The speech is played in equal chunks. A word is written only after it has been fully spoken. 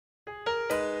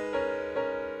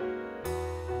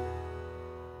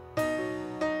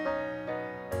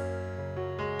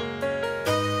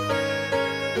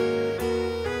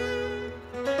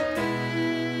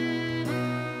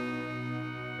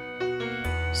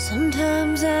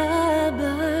Sometimes I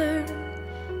burn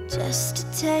just to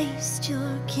taste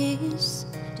your kiss,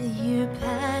 to hear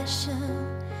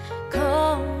passion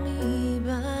call me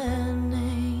by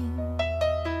name,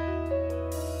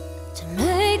 to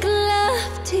make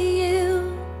love to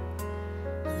you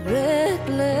with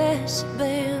reckless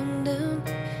abandon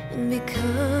and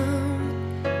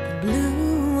become the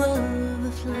blue of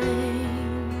a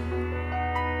flame.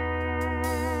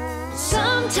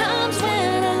 Sometimes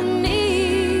when I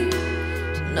need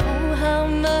to know how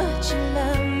much you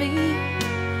love me,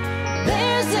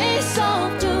 there's a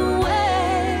softer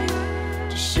way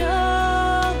to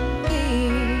show me.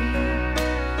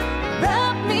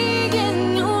 Wrap me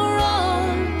in your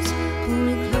arms, pull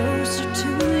me closer to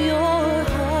your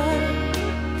heart.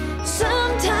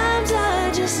 Sometimes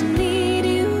I just need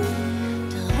you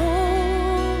to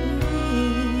hold me.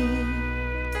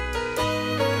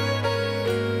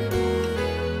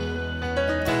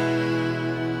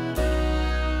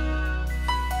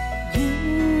 You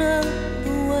know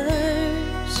the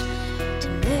words to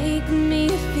make me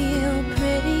feel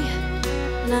pretty,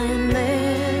 lying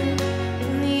there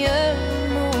in the early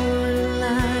morning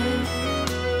light.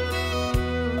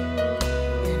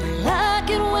 And I like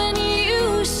it when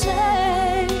you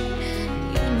say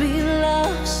you'd be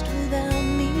lost without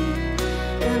me.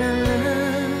 And I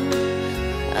love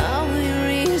all the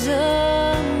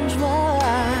reasons why.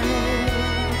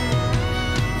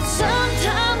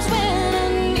 Sometimes when I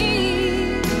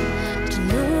need to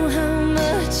know how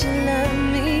much you love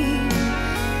me,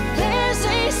 there's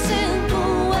a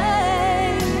simple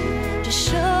way to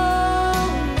show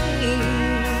me.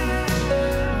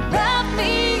 Wrap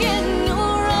me in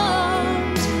your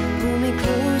arms, pull me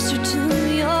closer to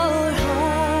your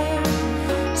heart.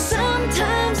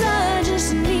 Sometimes I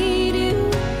just need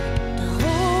you to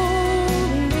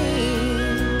hold me.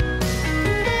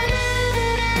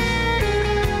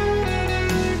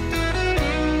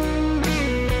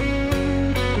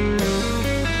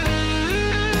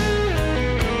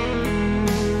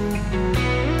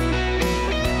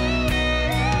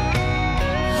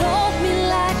 Hold me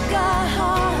like our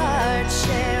hearts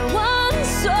share one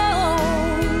soul.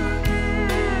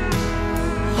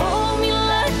 Hold me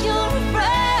like you're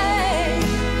afraid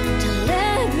to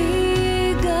let me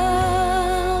go.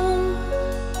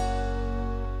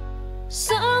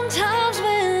 Sometimes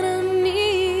when I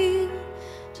need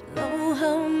to know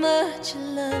how much you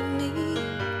love me,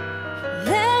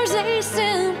 there's a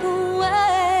simple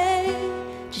way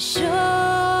to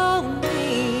show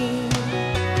me.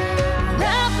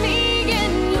 Wrap me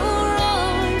in your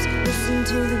arms, listen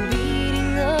to the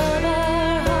beating of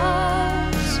our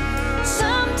hearts.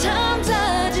 Sometimes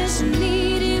I just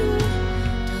need you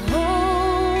to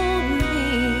hold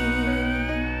me.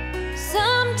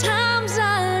 Sometimes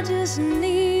I just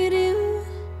need you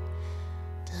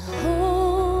to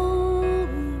hold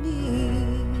me.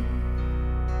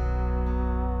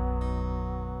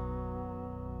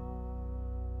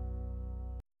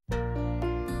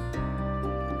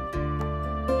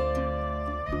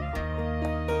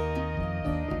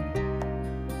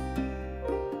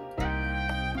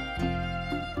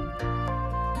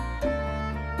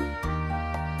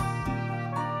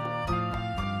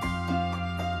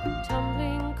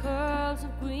 Tumbling curls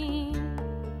of green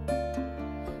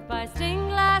by stained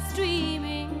glass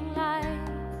streaming light,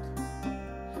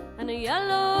 and a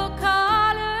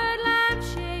yellow-colored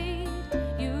lampshade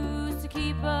used to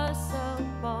keep us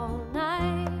up all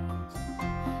night,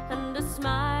 and a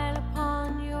smile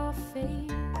upon your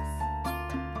face,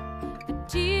 the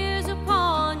tears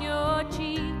upon your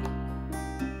cheek,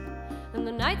 and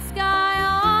the night sky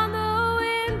on the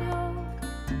window,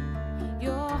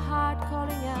 your heart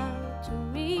calling out to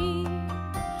me.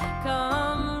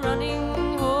 Come running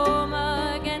home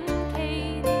again,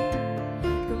 Katie.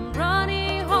 Come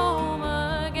running home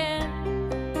again.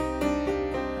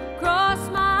 Cross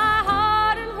my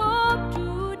heart and hope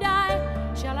to die.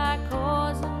 Shall I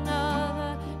cause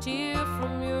another tear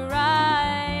from your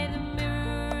eye? The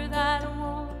mirror that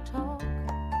won't talk,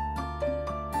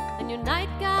 and your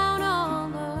nightgown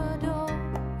on the door,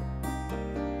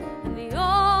 and the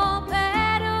old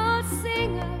pedal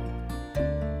singer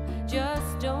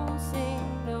just don't sing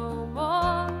no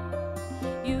more.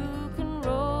 You can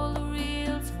roll the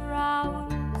reels for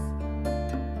hours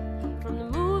from the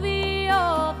movie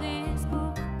of this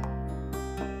book.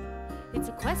 It's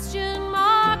a question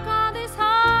mark on this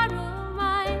heart of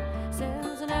mine,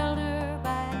 sends an elder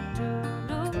back to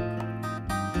look.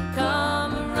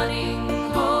 Come running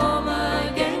home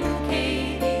again, Kate.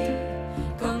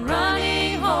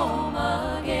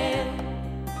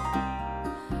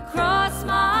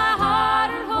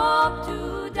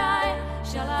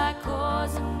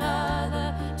 cause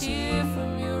another tear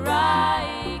from your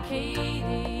eye, Katie?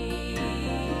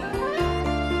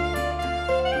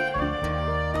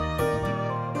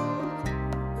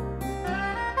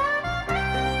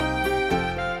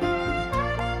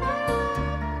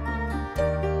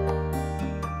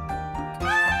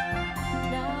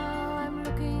 Now I'm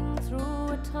looking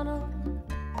through a tunnel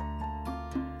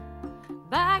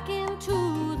back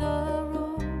into the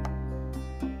room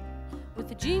with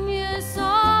the genius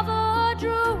of a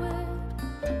druid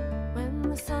when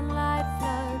the sunlight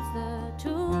floods the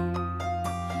tomb.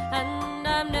 And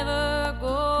I'm never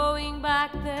going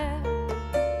back there,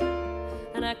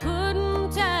 and I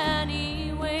couldn't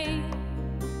anyway,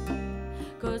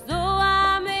 'cause though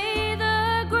I made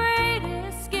the great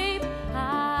escape,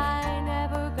 I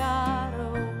never got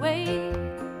away.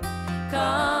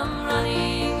 Come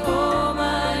running home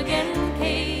again,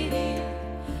 Katie,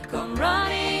 come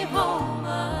running home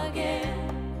again.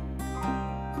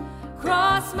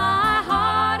 Cross my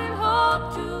heart and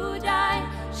hope to die.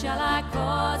 Shall I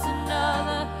cause